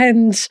support.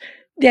 And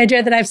the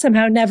idea that I've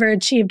somehow never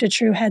achieved a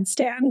true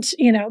headstand,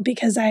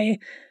 because I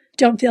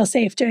don't feel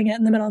safe doing it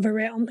in the middle of a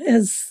room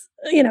is,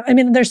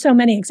 there's so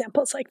many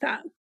examples like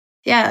that.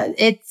 Yeah,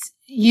 it's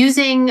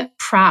using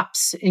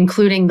props,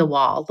 including the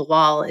wall. The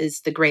wall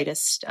is the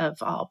greatest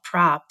of all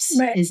props,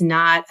 right. Is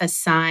not a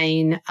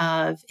sign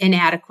of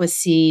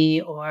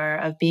inadequacy or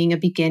of being a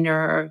beginner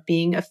or of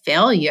being a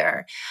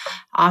failure.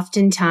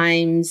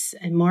 Oftentimes,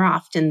 and more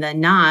often than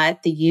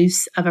not, the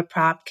use of a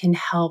prop can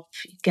help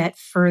get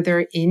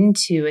further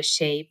into a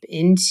shape,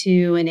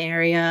 into an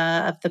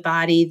area of the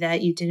body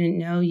that you didn't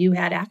know you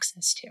had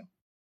access to.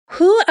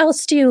 Who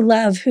else do you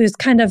love who's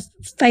kind of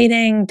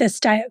fighting this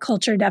diet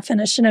culture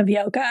definition of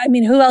yoga? I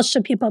mean, who else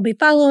should people be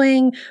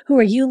following? Who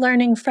are you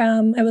learning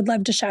from? I would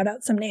love to shout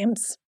out some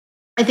names.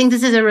 I think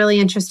this is a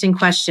really interesting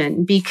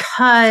question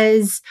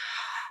because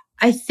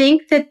I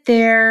think that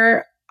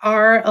there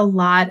are a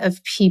lot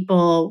of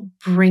people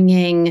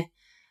bringing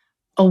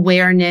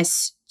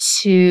awareness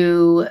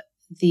to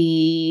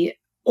the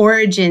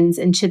origins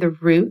and to the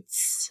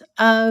roots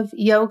of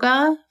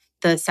yoga,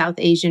 the South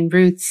Asian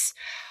roots.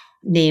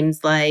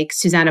 Names like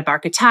Susanna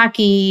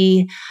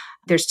Barkataki.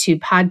 There's two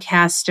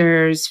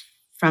podcasters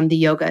from the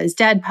Yoga is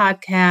Dead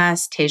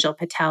podcast, Tejal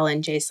Patel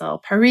and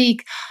Jaisal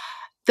Parikh.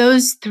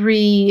 Those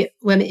three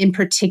women in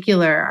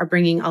particular are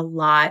bringing a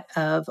lot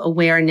of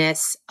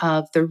awareness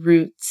of the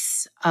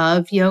roots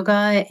of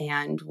yoga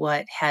and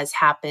what has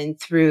happened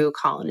through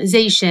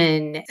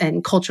colonization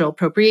and cultural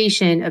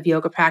appropriation of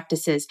yoga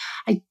practices.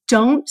 I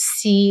don't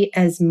see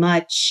as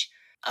much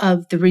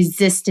of the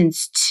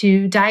resistance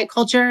to diet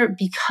culture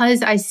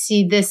because I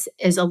see this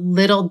as a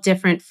little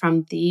different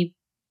from the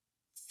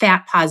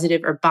fat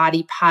positive or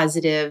body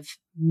positive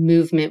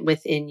movement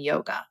within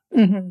yoga.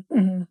 Mm-hmm,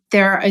 mm-hmm.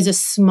 There is a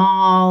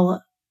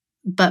small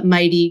but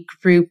mighty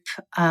group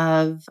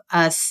of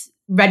us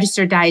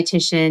registered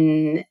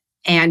dietitian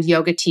and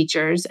yoga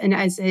teachers, and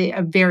as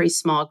a very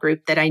small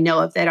group that I know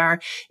of that are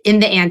in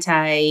the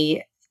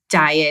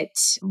anti-diet,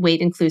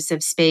 weight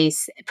inclusive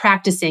space,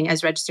 practicing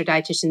as registered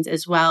dietitians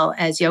as well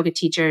as yoga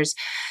teachers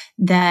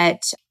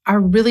that are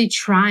really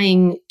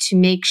trying to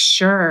make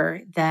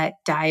sure that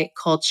diet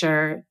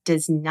culture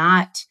does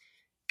not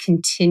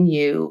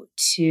continue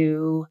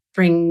to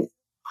bring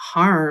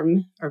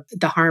harm or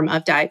the harm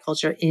of diet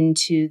culture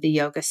into the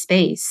yoga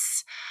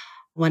space.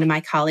 One of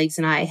my colleagues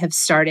and I have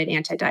started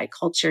Anti-Diet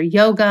Culture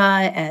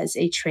Yoga as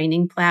a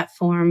training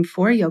platform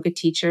for yoga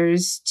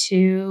teachers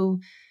to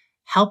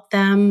help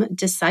them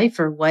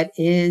decipher what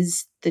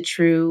is the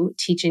true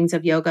teachings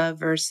of yoga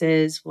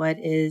versus what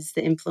is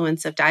the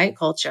influence of diet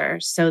culture,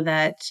 so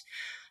that,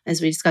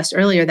 as we discussed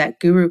earlier,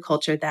 that guru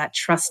culture, that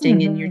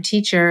trusting in your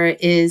teacher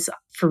is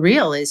for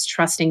real, is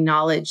trusting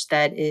knowledge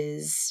that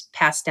is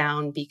passed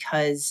down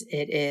because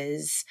it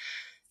is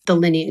the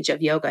lineage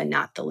of yoga,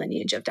 not the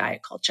lineage of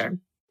diet culture.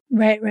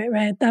 Right.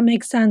 That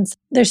makes sense.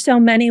 There's so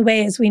many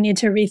ways we need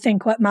to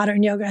rethink what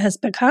modern yoga has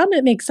become.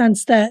 It makes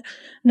sense that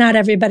not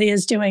everybody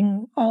is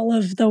doing all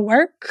of the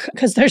work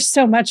because there's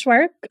so much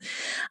work.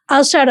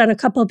 I'll shout out a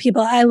couple of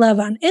people I love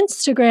on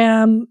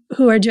Instagram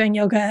who are doing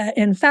yoga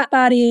in fat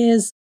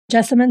bodies.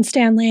 Jessamine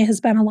Stanley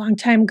has been a long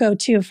time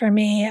go-to for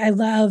me. I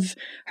love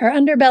her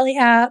Underbelly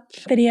app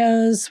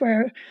videos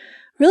were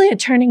really a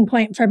turning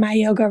point for my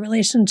yoga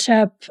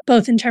relationship,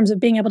 both in terms of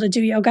being able to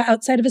do yoga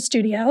outside of a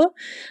studio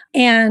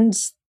and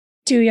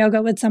do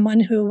yoga with someone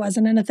who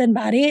wasn't in a thin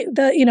body.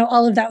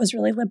 All of that was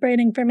really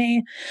liberating for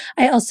me.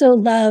 I also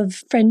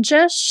love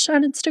Fringish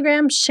on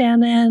Instagram.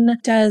 Shannon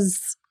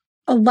does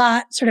a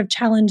lot sort of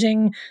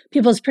challenging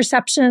people's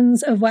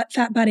perceptions of what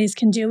fat bodies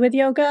can do with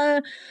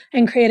yoga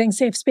and creating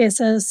safe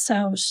spaces.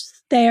 So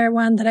they are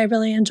one that I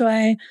really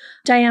enjoy.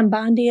 Diane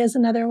Bondi is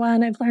another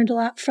one I've learned a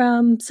lot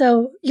from.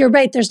 So you're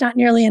right, there's not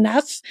nearly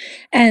enough.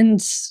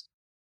 And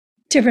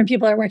different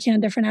people are working on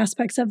different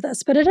aspects of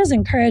this, but it is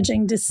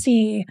encouraging to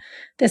see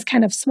this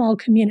kind of small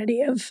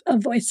community of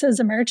voices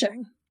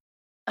emerging.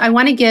 I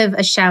want to give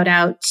a shout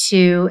out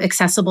to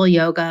Accessible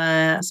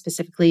Yoga,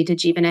 specifically to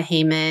Jeevana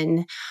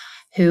Heyman,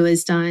 who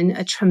has done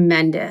a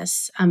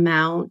tremendous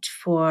amount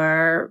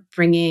for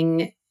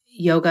bringing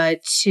yoga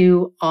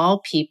to all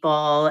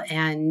people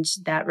and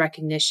that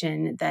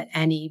recognition that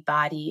any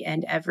body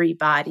and every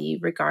body,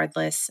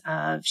 regardless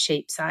of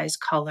shape, size,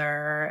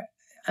 color,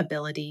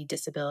 ability,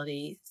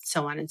 disability,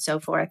 so on and so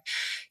forth,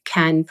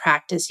 can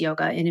practice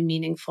yoga in a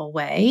meaningful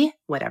way,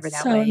 whatever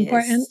that way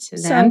is to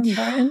them. So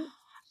important.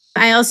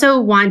 I also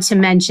want to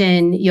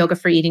mention Yoga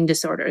for Eating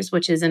Disorders,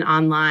 which is an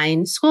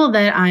online school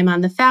that I'm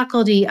on the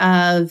faculty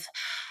of.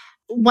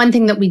 One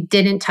thing that we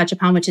didn't touch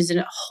upon, which is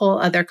a whole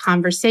other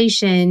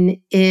conversation,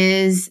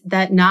 is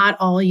that not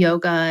all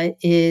yoga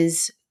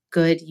is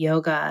good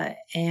yoga.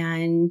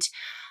 And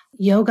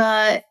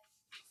yoga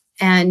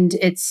and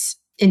its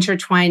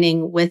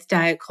intertwining with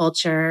diet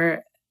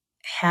culture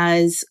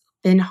has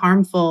been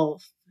harmful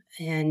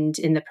and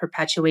in the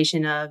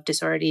perpetuation of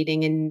disordered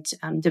eating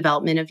and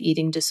development of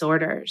eating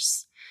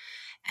disorders.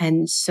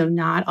 And so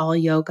not all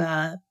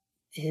yoga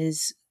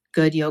is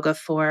good yoga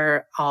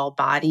for all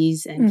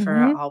bodies and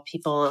for all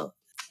people,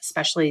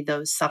 especially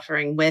those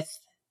suffering with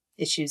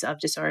issues of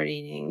disordered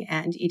eating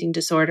and eating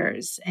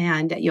disorders.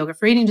 And at Yoga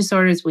for Eating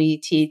Disorders, we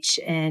teach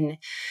in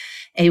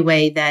a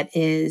way that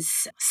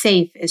is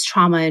safe, is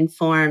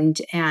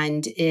trauma-informed,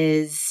 and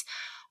is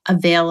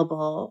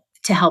available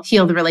to help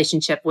heal the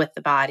relationship with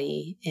the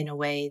body in a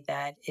way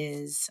that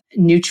is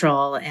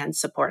neutral and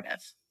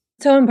supportive.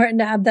 So important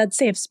to have that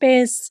safe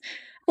space.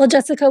 Well,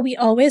 Jessica, we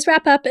always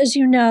wrap up, as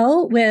you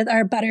know, with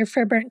our Butter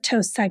for Burnt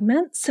Toast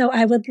segment. So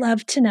I would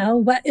love to know,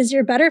 what is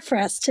your butter for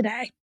us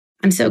today?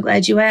 I'm so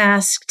glad you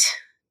asked,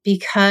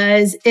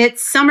 because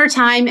it's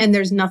summertime and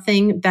there's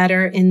nothing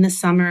better in the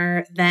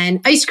summer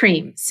than ice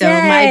cream. So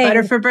Yay. My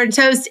butter for burnt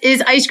toast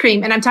is ice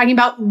cream. And I'm talking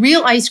about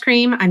real ice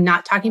cream. I'm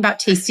not talking about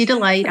Tasty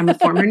Delight. I'm a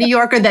former New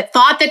Yorker that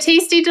thought that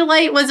Tasty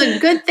Delight was a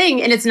good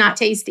thing, and it's not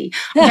tasty.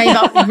 I'm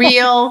talking about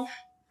real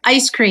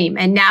ice cream.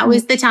 And now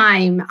is the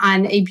time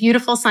on a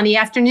beautiful sunny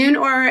afternoon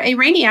or a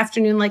rainy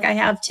afternoon like I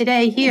have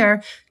today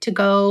here to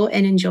go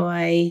and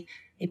enjoy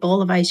a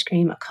bowl of ice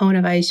cream, a cone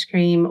of ice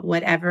cream,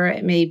 whatever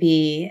it may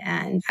be.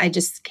 And I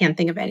just can't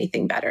think of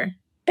anything better.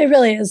 It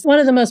really is one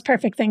of the most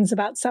perfect things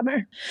about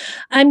summer.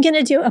 I'm going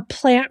to do a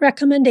plant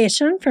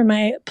recommendation for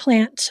my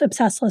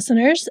plant-obsessed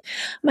listeners.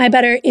 My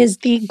butter is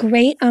the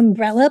great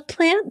umbrella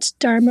plant,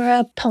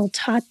 Dharmara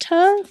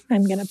peltata.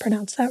 I'm going to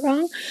pronounce that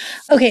wrong.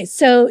 Okay,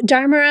 so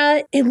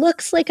Dharmara, it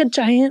looks like a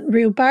giant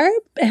rhubarb.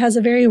 It has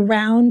a very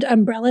round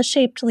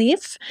umbrella-shaped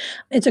leaf.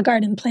 It's a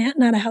garden plant,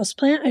 not a house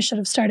plant. I should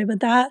have started with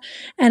that.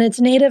 And it's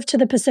native to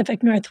the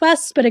Pacific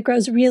Northwest, but it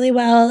grows really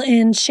well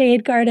in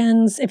shade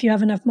gardens if you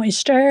have enough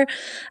moisture.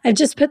 I've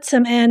just put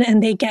some in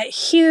and they get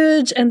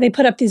huge, and they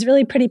put up these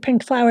really pretty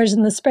pink flowers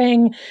in the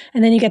spring,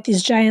 and then you get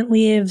these giant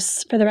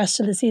leaves for the rest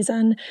of the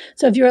season.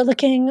 So if you're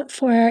looking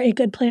for a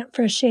good plant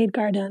for a shade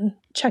garden,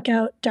 check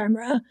out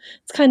Dharmara.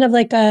 It's kind of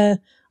like a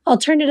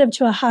alternative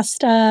to a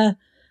hosta,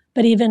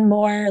 but even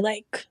more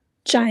like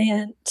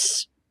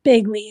giant,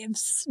 big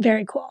leaves.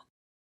 Very cool.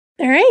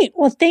 All right.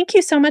 Well, thank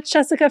you so much,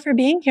 Jessica, for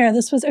being here.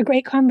 This was a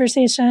great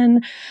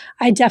conversation.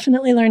 I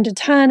definitely learned a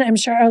ton. I'm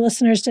sure our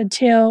listeners did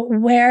too.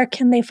 Where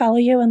can they follow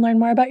you and learn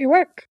more about your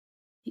work?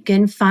 You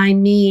can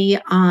find me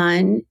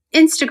on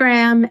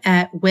Instagram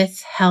at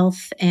With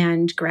Health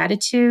and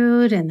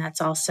Gratitude. And that's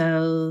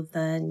also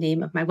the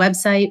name of my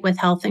website, With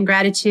Health and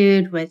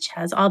Gratitude, which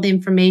has all the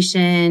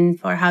information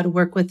for how to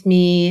work with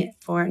me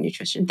for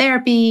nutrition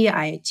therapy.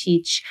 I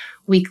teach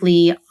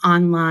weekly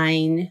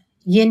online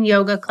yin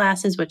yoga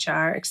classes, which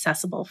are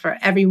accessible for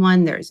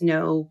everyone. There's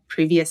no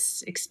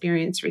previous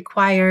experience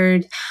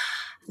required.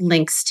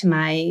 Links to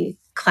my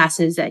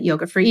classes at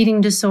Yoga for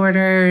Eating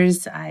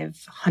Disorders. I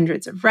have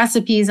hundreds of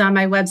recipes on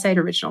my website,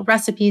 original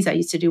recipes. I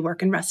used to do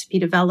work in recipe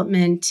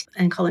development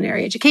and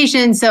culinary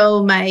education.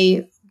 So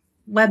my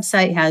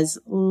website has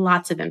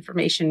lots of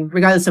information,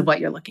 regardless of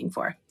what you're looking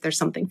for. There's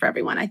something for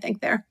everyone, I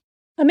think, there.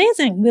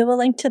 Amazing. We will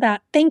link to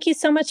that. Thank you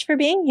so much for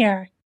being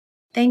here.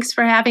 Thanks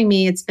for having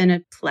me. It's been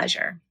a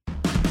pleasure.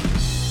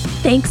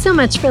 Thanks so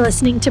much for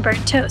listening to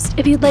Burnt Toast.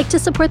 If you'd like to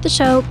support the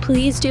show,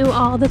 please do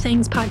all the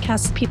things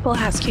podcast people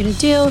ask you to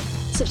do.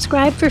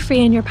 Subscribe for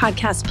free in your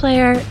podcast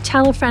player,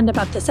 tell a friend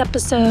about this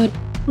episode,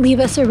 leave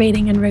us a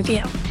rating and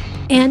review,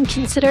 and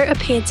consider a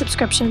paid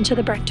subscription to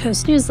the Burnt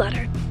Toast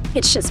newsletter.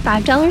 It's just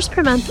 $5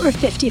 per month or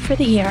 $50 for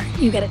the year.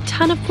 You get a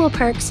ton of cool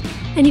perks,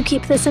 and you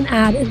keep this an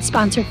ad and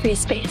sponsor-free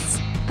space.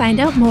 Find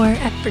out more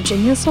at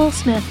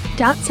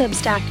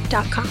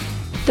virginiasoulsmith.substack.com.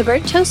 The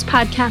Burnt Toast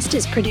podcast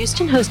is produced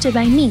and hosted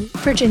by me,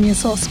 Virginia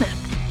Soul Smith.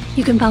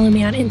 You can follow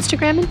me on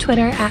Instagram and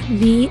Twitter at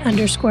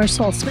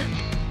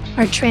 _Soulsmith.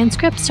 Our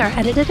transcripts are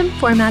edited and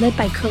formatted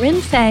by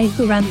Corinne Fay,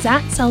 who runs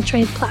at Sell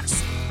Trade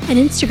Plus, an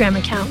Instagram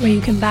account where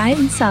you can buy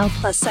and sell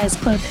plus-size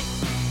clothing.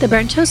 The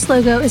Burnt Toast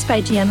logo is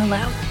by Deanna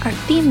Lowe. Our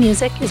theme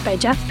music is by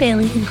Jeff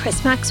Bailey and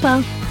Chris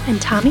Maxwell,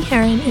 and Tommy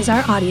Herron is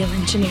our audio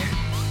engineer.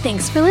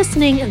 Thanks for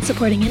listening and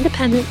supporting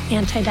independent,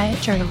 anti-diet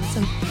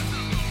journalism.